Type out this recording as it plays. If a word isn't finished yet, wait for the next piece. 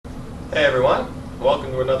Hey everyone,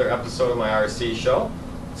 welcome to another episode of my RC show.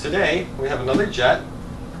 Today we have another jet.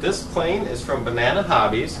 This plane is from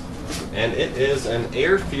BananaHobbies and it is an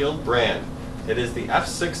airfield brand. It is the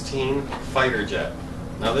F-16 fighter jet.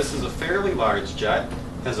 Now this is a fairly large jet,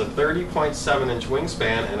 has a 30.7 inch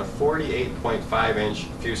wingspan and a 48.5 inch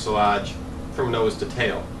fuselage from nose to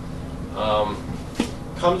tail.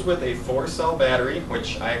 Comes with a 4-cell battery,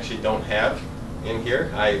 which I actually don't have in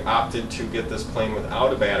here. I opted to get this plane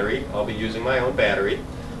without a battery. I'll be using my own battery.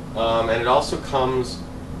 And it also comes,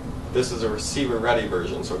 this is a receiver ready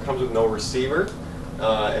version, so it comes with no receiver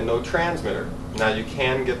and no transmitter. Now you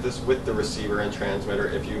can get this with the receiver and transmitter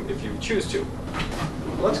if you choose to.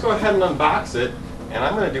 Let's go ahead and unbox it, and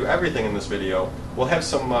I'm going to do everything in this video. We'll have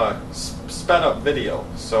some sped up video,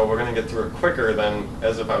 so we're going to get through it quicker than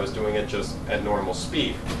as if I was doing it just at normal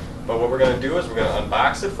speed. But what we're going to do is we're going to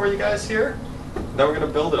unbox it for you guys here. Then we're going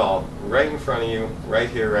to build it all right in front of you, right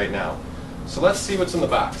here, right now. So let's see what's in the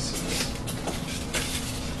box.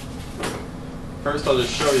 First I'll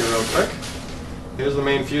just show you real quick. Here's the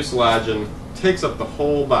main fuselage, and it takes up the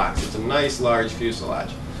whole box. It's a nice large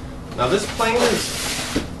fuselage. Now this plane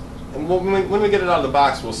is, and when we get it out of the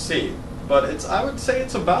box we'll see, but I would say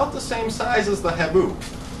it's about the same size as the Habu.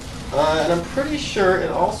 And I'm pretty sure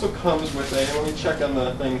it also comes with a, let me check on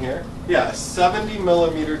the thing here, yeah, a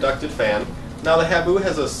 70mm ducted fan. Now the Habu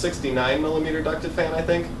has a 69mm ducted fan, I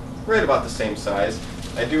think, right about the same size.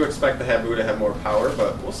 I do expect the Habu to have more power,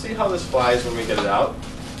 but we'll see how this flies when we get it out.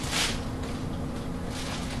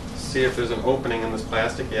 See if there's an opening in this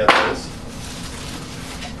plastic. Yeah, there is.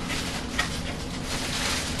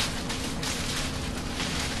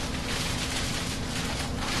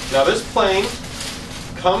 Now this plane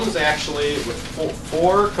comes actually with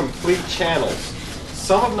four complete channels.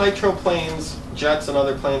 Some of nitro planes, jets, and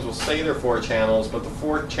other planes will say they're 4 channels, but the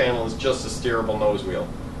 4th channel is just a steerable nose wheel.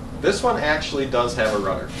 This one actually does have a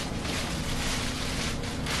rudder.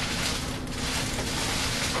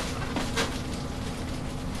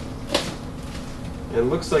 It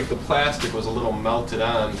looks like the plastic was a little melted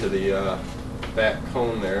on to the back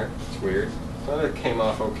cone there. It's weird. But it came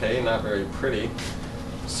off okay, not very pretty.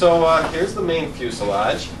 So here's the main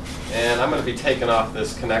fuselage, and I'm going to be taking off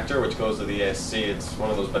this connector which goes to the ESC. It's one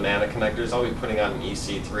of those banana connectors. I'll be putting on an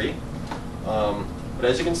EC3. But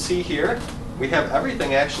as you can see here, we have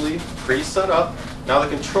everything actually pre-set up. Now the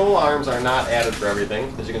control arms are not added for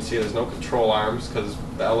everything. As you can see, there's no control arms because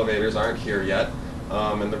the elevators aren't here yet,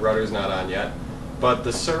 and the rudder's not on yet. But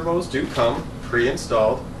the servos do come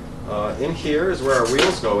pre-installed. In here is where our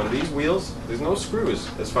wheels go, and these wheels, there's no screws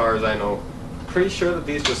as far as I know. Pretty sure that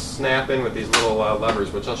these just snap in with these little levers,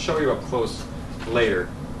 which I'll show you up close later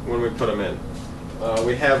when we put them in.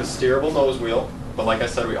 We have a steerable nose wheel, but like I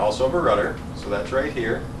said, we also have a rudder, so that's right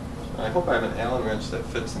here. I hope I have an Allen wrench that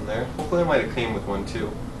fits in there. Hopefully I might have came with one too.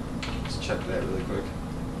 Let's check that really quick.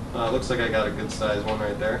 Looks like I got a good size one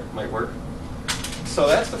right there. Might work. So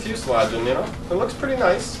that's the fuselage, and it looks pretty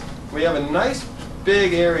nice. We have a nice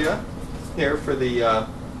big area here for the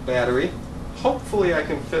battery. Hopefully I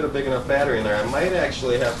can fit a big enough battery in there. I might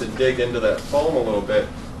actually have to dig into that foam a little bit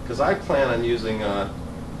because I plan on using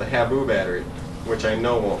the Habu battery, which I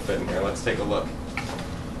know won't fit in here. Let's take a look.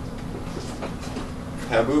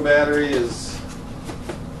 Habu battery is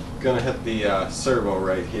going to hit the servo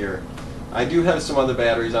right here. I do have some other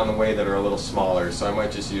batteries on the way that are a little smaller, so I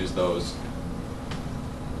might just use those.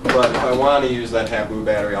 But if I want to use that Habu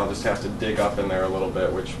battery, I'll just have to dig up in there a little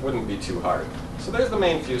bit, which wouldn't be too hard. So there's the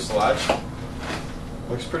main fuselage.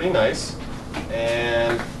 Looks pretty nice.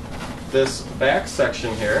 And this back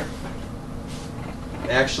section here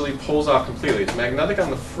actually pulls off completely. It's magnetic on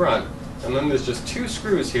the front, and then there's just 2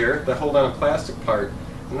 screws here that hold on a plastic part,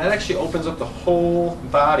 and that actually opens up the whole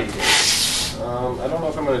body here. I don't know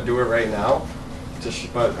if I'm going to do it right now,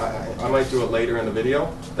 but I might do it later in the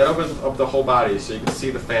video. That opens up the whole body so you can see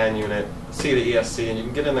the fan unit, see the ESC, and you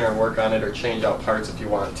can get in there and work on it or change out parts if you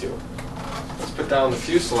want to. Let's put down the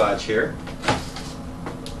fuselage here.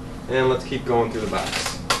 And let's keep going through the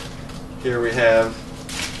box. Here we have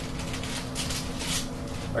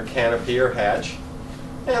our canopy or hatch.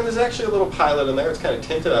 And there's actually a little pilot in there. It's kind of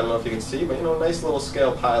tinted, I don't know if you can see, but nice little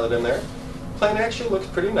scale pilot in there. Plane actually looks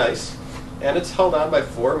pretty nice. And it's held on by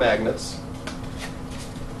 4 magnets.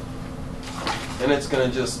 And it's going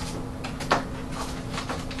to just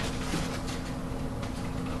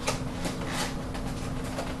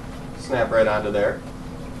snap right onto there.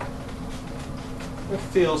 It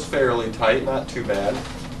feels fairly tight, not too bad.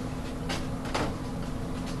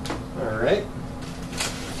 Alright.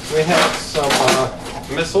 We have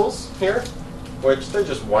some missiles here. which they're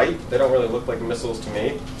just white. They don't really look like missiles to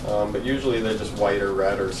me, but usually they're just white or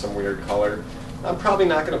red or some weird color. I'm probably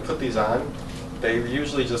not going to put these on. They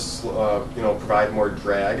usually just provide more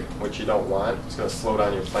drag, which you don't want. It's going to slow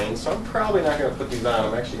down your plane, so I'm probably not going to put these on.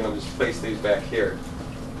 I'm actually going to just place these back here.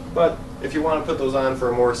 But if you want to put those on for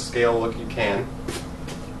a more scale look, you can.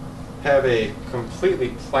 Have a completely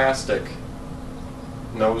plastic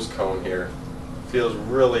nose cone here. Feels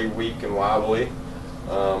really weak and wobbly,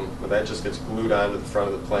 but that just gets glued onto the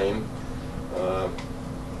front of the plane.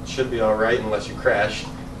 Should be alright unless you crash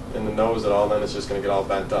in the nose at all, then it's just going to get all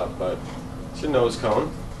bent up. But it's your nose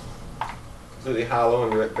cone. Completely hollow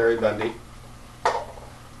and very bendy.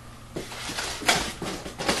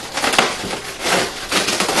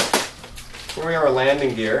 Here we have our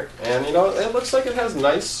landing gear, and you know, it looks like it has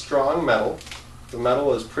nice strong metal. The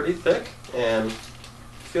metal is pretty thick and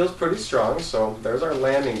feels pretty strong, so there's our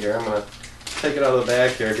landing gear. I'm going to take it out of the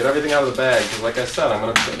bag here, get everything out of the bag, because like I said, I'm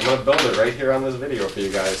going to build it right here on this video for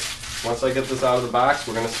you guys. Once I get this out of the box,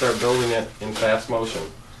 we're going to start building it in fast motion.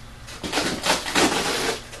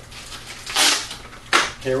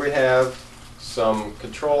 Here we have some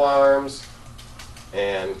control arms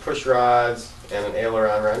and push rods and an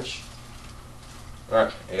aileron wrench. Or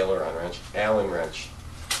Allen wrench,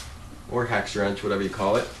 or hex wrench, whatever you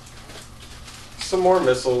call it. Some more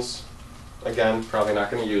missiles. Again, probably not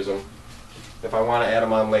going to use them. If I want to add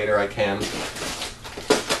them on later, I can.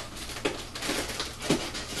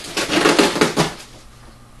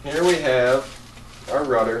 Here we have our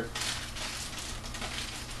rudder.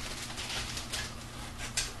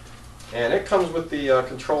 And it comes with the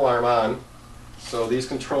control arm on. So these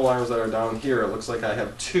control arms that are down here, it looks like I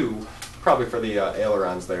have two. Probably for the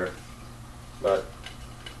ailerons there. But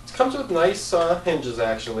it comes with nice hinges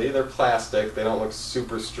actually. They're plastic, they don't look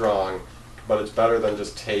super strong, but it's better than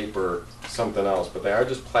just tape or something else. But they are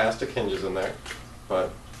just plastic hinges in there.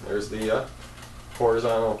 But there's the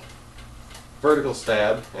vertical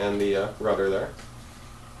stab and the rudder there.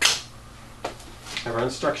 Have our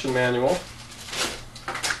instruction manual.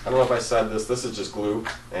 I don't know if I said this is just glue,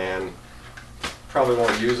 and probably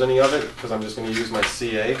won't use any of it because I'm just going to use my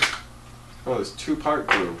CA. Oh, there's two-part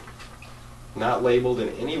glue. Not labeled in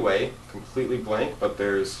any way, completely blank, but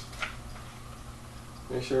there's,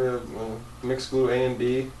 make sure, mixed glue A and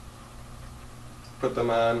B, put them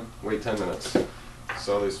on, wait 10 minutes.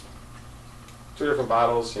 So there's two different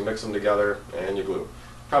bottles, you mix them together, and you glue.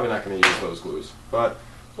 Probably not going to use those glues, but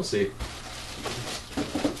we'll see.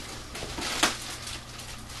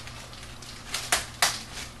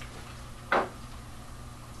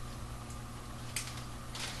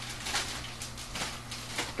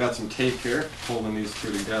 Got some tape here, holding these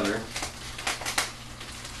two together.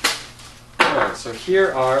 Alright, so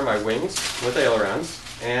here are my wings with ailerons,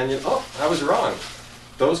 and oh, I was wrong.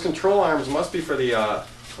 Those control arms must be for the,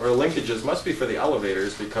 or linkages must be for the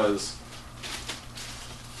elevators, because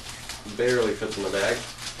it barely fits in the bag.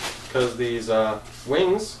 Because these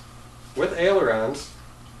wings with ailerons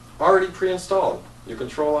already pre-installed. Your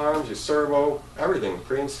control arms, your servo, everything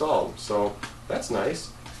pre-installed. So that's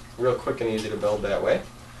nice. Real quick and easy to build that way.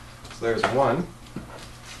 So there's one.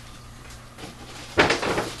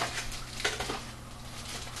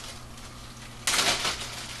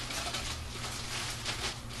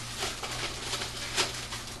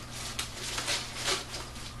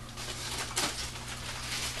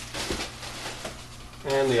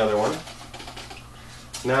 And the other one.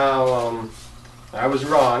 Now, I was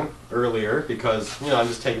wrong earlier because, you know, I'm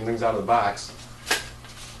just taking things out of the box.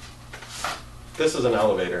 This is an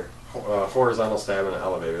elevator. Horizontal stab and an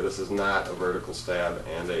elevator. This is not a vertical stab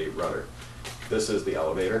and a rudder. This is the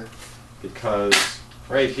elevator because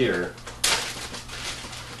right here,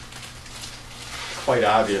 quite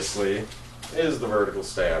obviously, is the vertical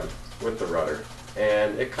stab with the rudder.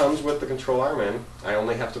 And it comes with the control arm in. I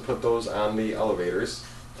only have to put those on the elevators,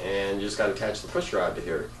 and you just got to attach the push rod to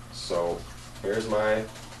here. So here's my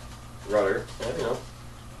rudder, and you know,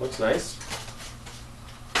 looks nice.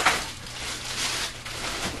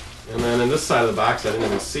 And then in this side of the box, I didn't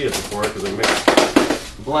even see it before because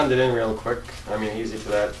I blended in real quick. I mean, easy to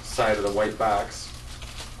that side of the white box.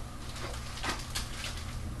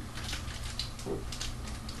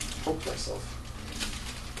 Poke myself.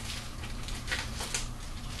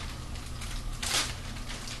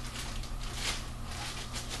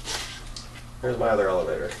 Here's my other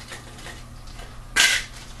elevator.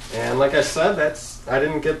 And like I said, I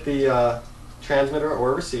didn't get the transmitter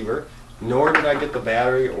or receiver, nor did I get the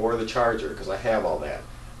battery or the charger, because I have all that.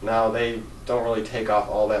 Now, they don't really take off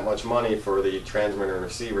all that much money for the transmitter and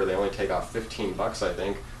receiver. They only take off 15 bucks, I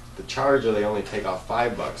think. The charger, they only take off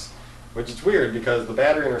 $5. which is weird because the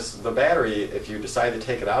battery, if you decide to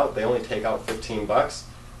take it out, they only take out 15 bucks.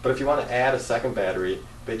 But if you want to add a second battery,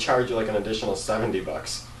 they charge you like an additional 70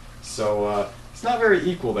 bucks. So it's not very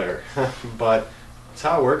equal there, but it's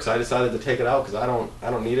how it works. I decided to take it out because I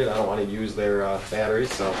don't need it. I don't want to use their battery.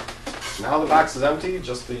 So now the box is empty.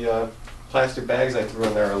 Just the plastic bags I threw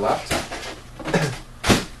in there are left.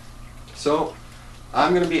 So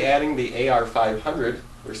I'm going to be adding the AR500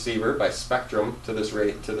 receiver by Spectrum to this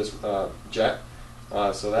jet.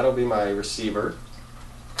 So that'll be my receiver.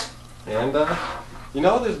 And you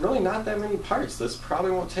know, there's really not that many parts. This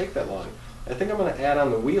probably won't take that long. I think I'm going to add on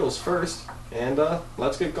the wheels first, and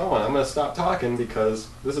let's get going. I'm going to stop talking because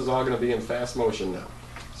this is all going to be in fast motion now.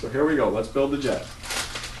 So here we go. Let's build the jet.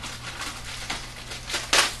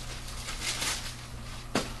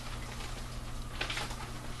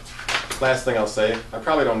 Last thing I'll say, I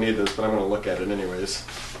probably don't need this, but I'm going to look at it anyways.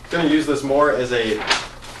 I'm going to use this more as the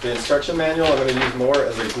instruction manual. I'm going to use more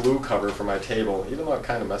as a glue cover for my table, even though it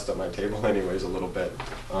kind of messed up my table anyways a little bit.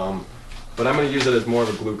 But I'm going to use it as more of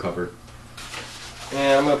a glue cover.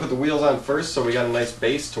 And I'm going to put the wheels on first so we got a nice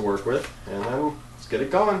base to work with, and then let's get it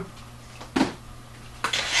going.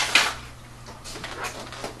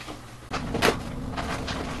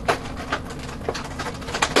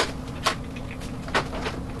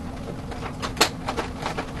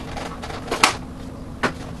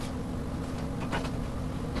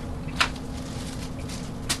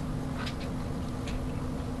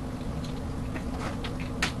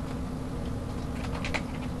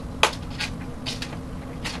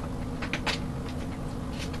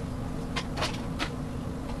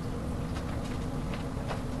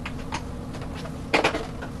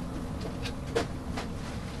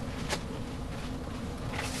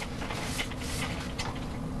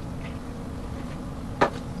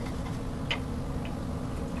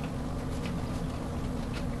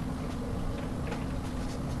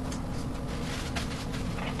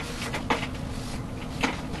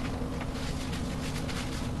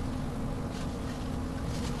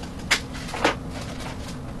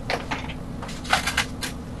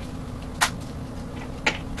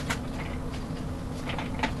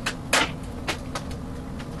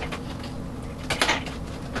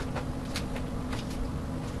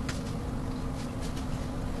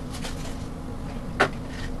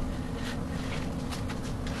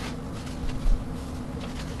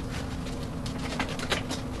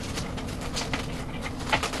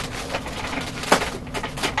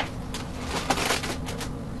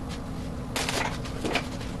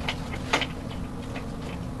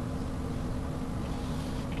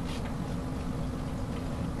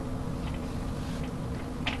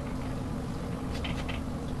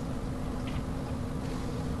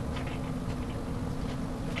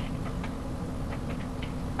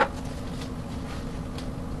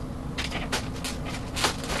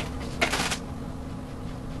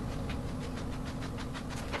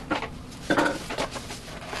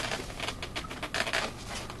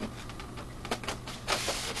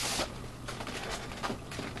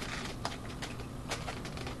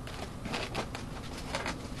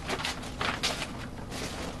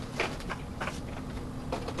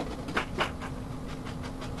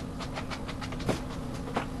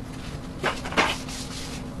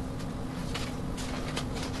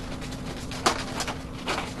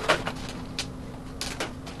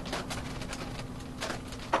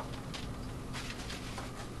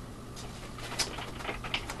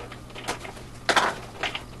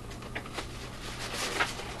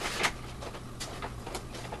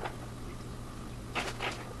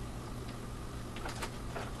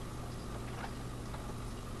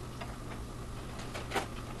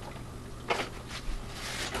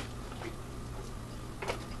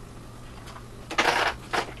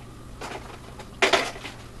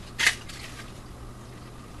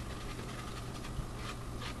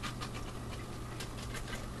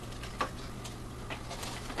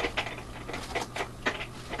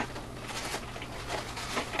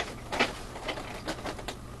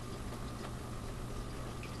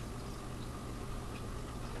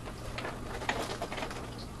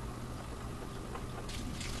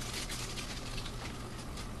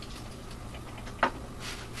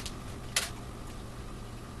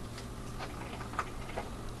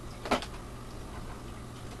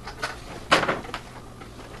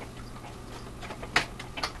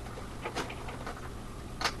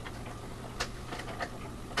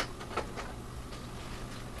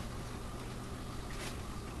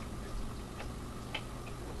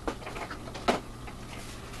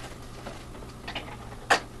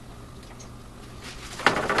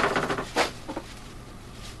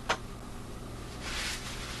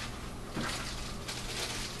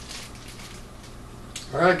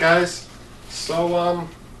 Alright guys, so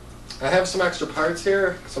I have some extra parts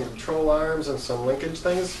here, some control arms and some linkage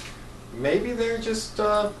things. Maybe they're just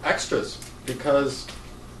extras because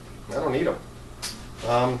I don't need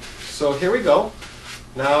them. So here we go.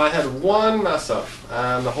 Now I had one mess up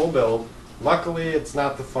on the whole build. Luckily it's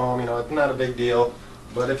not the foam, you know, it's not a big deal.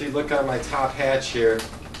 But if you look on my top hatch here,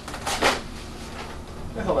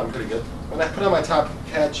 I held on pretty good. When I put on my top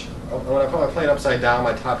hatch, when I put my plane upside down,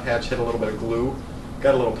 my top hatch hit a little bit of glue.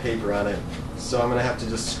 Got a little paper on it. So I'm going to have to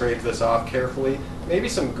just scrape this off carefully. Maybe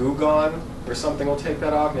some Goo Gone or something will take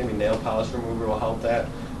that off. Maybe nail polish remover will help that.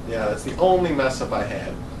 Yeah, that's the only mess up I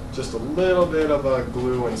had. Just a little bit of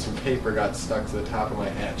glue and some paper got stuck to the top of my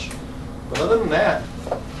hatch. But other than that,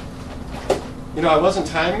 you know, I wasn't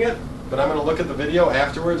timing it, but I'm going to look at the video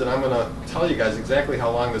afterwards and I'm going to tell you guys exactly how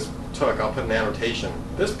long this took. I'll put an annotation.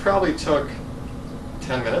 This probably took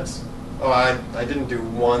 10 minutes. Oh, I didn't do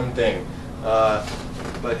one thing.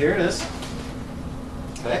 But here it is.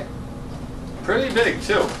 Okay. Pretty big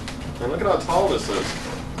too. And look at how tall this is.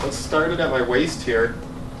 Let's start it at my waist here.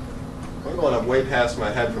 I'm going up way past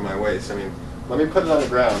my head from my waist. I mean, let me put it on the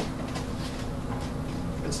ground.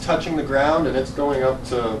 It's touching the ground and it's going up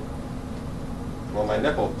to, well, my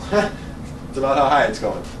nipple. It's about how high it's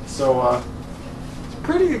going. So, it's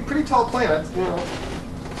pretty tall plane. It's, you know,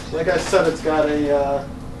 like I said, it's got a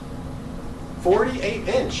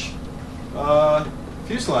 48-inch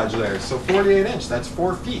fuselage there. So 48-inch, that's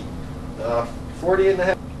 4 feet. 48 and a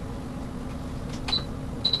half.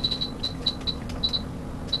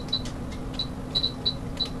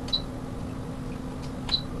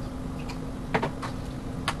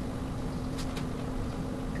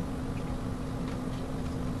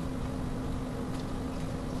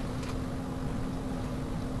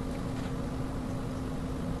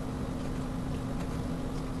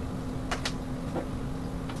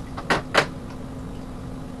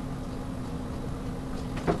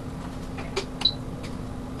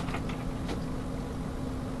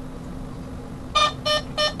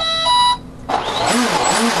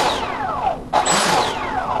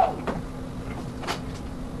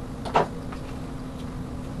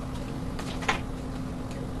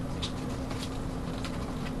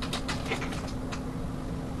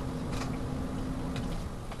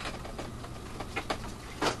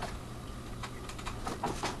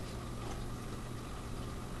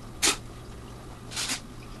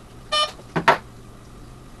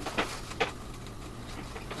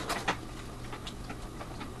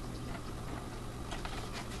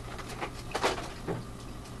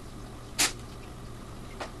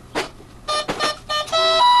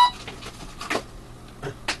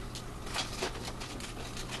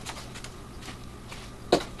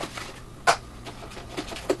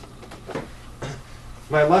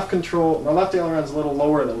 My left aileron's a little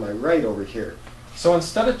lower than my right over here. So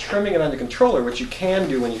instead of trimming it on the controller, which you can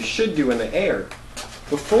do and you should do in the air,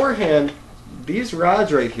 beforehand, these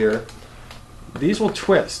rods right here, these will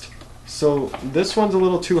twist. So this one's a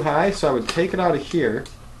little too high, so I would take it out of here.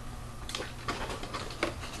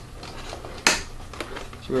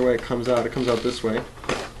 See the way it comes out this way.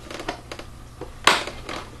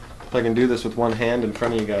 If I can do this with one hand in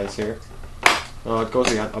front of you guys here. Oh, it goes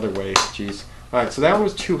the other way, jeez. Alright, so that one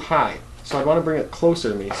was too high. So I'd want to bring it closer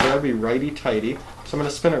to me. So that would be righty-tighty. So I'm going to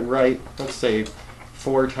spin it right, let's say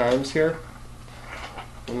 4 times here.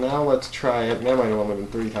 And now let's try it. That might have only been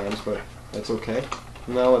 3 times, but that's okay.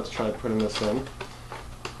 Now let's try putting this in.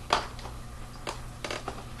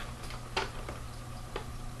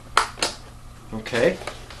 Okay.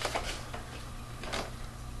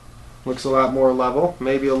 Looks a lot more level.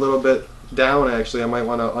 Maybe a little bit down actually. I might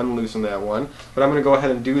want to unloosen that one. But I'm going to go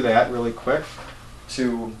ahead and do that really quick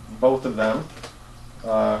to both of them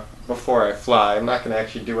before I fly. I'm not going to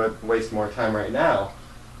actually do it, waste more time right now.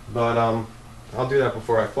 But I'll do that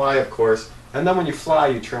before I fly, of course. And then when you fly,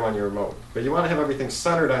 you trim on your remote. But you want to have everything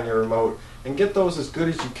centered on your remote and get those as good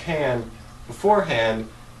as you can beforehand.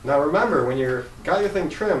 Now remember, when you've got your thing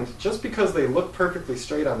trimmed, just because they look perfectly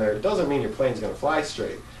straight on there, it doesn't mean your plane's going to fly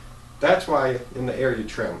straight. That's why in the air you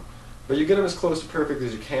trim. But you get them as close to perfect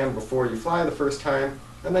as you can before you fly the first time,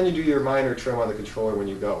 and then you do your minor trim on the controller when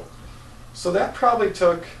you go. So that probably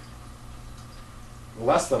took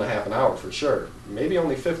less than a half an hour for sure. Maybe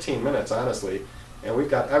only 15 minutes, honestly. And we've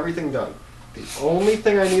got everything done. The only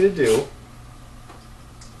thing I need to do,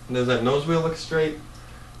 does that nose wheel look straight?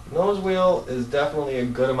 Nose wheel is definitely a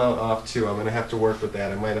good amount off too. I'm going to have to work with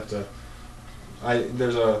that. I might have to,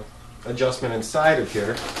 there's a adjustment inside of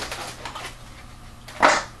here.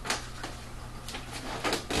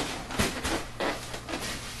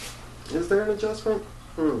 Is there an adjustment?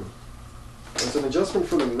 There's an adjustment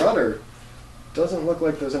for the rudder, doesn't look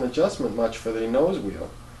like there's an adjustment much for the nose wheel,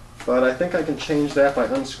 but I think I can change that by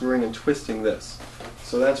unscrewing and twisting this.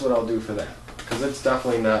 So that's what I'll do for that, because it's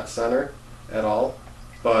definitely not center at all,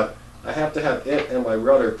 but I have to have it and my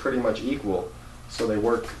rudder pretty much equal so they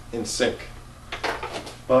work in sync.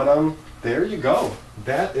 But there you go.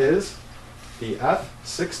 That is the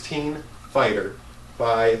F-16 fighter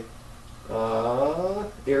by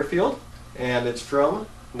Airfield, and it's from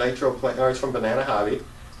it's from Banana Hobby,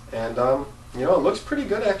 and you know, it looks pretty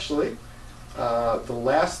good actually. The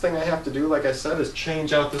last thing I have to do, like I said, is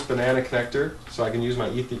change out this banana connector so I can use my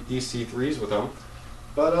EC3s with them.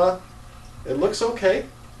 But it looks okay.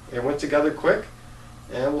 It went together quick,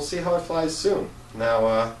 and we'll see how it flies soon.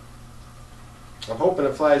 Now, I'm hoping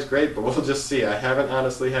it flies great, but we'll just see. I haven't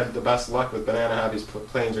honestly had the best luck with Banana Hobby's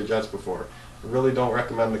planes or jets before. I really don't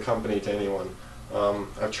recommend the company to anyone.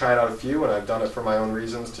 I've tried out a few, and I've done it for my own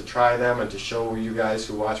reasons, to try them and to show you guys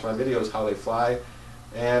who watch my videos how they fly.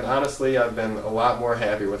 And honestly, I've been a lot more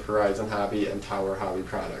happy with Horizon Hobby and Tower Hobby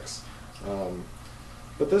products.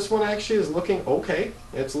 But this one actually is looking okay.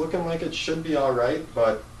 It's looking like it should be alright,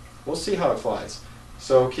 but we'll see how it flies.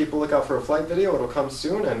 So keep a lookout for a flight video. It'll come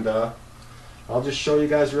soon, and I'll just show you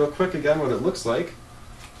guys real quick again what it looks like.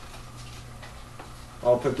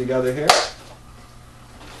 All put together here.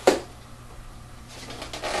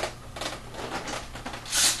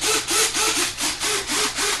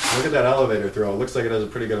 Look at that elevator throw. It looks like it has a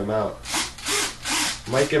pretty good amount.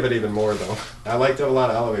 Might give it even more though. I like to have a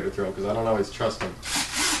lot of elevator throw because I don't always trust them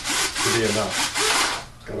to be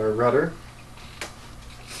enough. Got our rudder.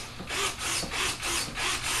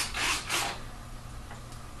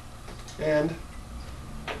 And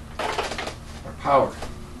our power.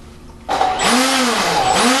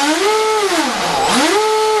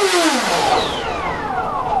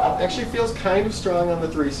 Actually feels kind of strong on the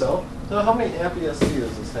 3-cell. Now, how many amp ESC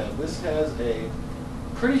does this have? This has a,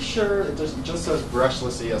 pretty sure, it just says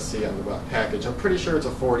brushless ESC on the package. I'm pretty sure it's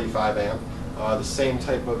a 45 amp, the same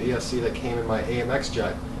type of ESC that came in my AMX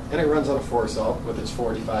jet. And it runs on a 4-cell with its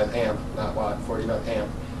 45 amp, not watt, 45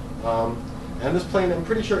 amp. And this plane, I'm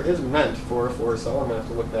pretty sure, is meant for a 4-cell. I'm going to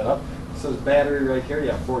have to look that up. It says battery right here,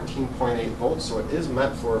 yeah, 14.8 volts, so it is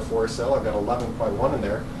meant for a 4-cell. I've got 11.1 in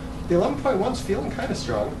there. The 11.1's feeling kind of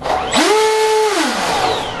strong.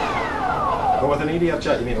 But with an EDF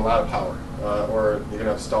jet, you need a lot of power, or you're going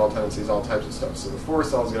to have stall tendencies, all types of stuff. So the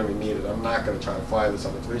 4-cell is going to be needed. I'm not going to try and fly this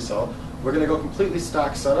on the 3-cell. We're going to go completely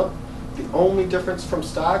stock setup. The only difference from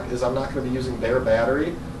stock is I'm not going to be using their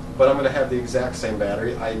battery, but I'm going to have the exact same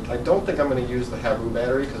battery. I don't think I'm going to use the Habu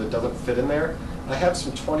battery because it doesn't fit in there. I have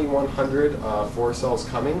some 2100 4-cells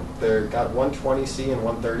coming. They've got 120C and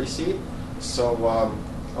 130C, so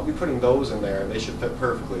I'll be putting those in there, and they should fit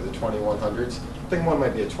perfectly, the 2100s. I think one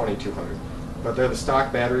might be a 2200. But they're the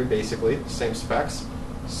stock battery, basically, same specs.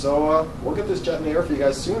 So we'll get this jet in the air for you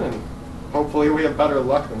guys soon, and hopefully we have better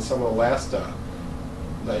luck than some of the last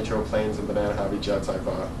nitro planes and Banana Hobby jets I've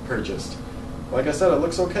purchased. Like I said, it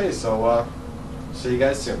looks okay, so see you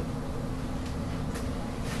guys soon.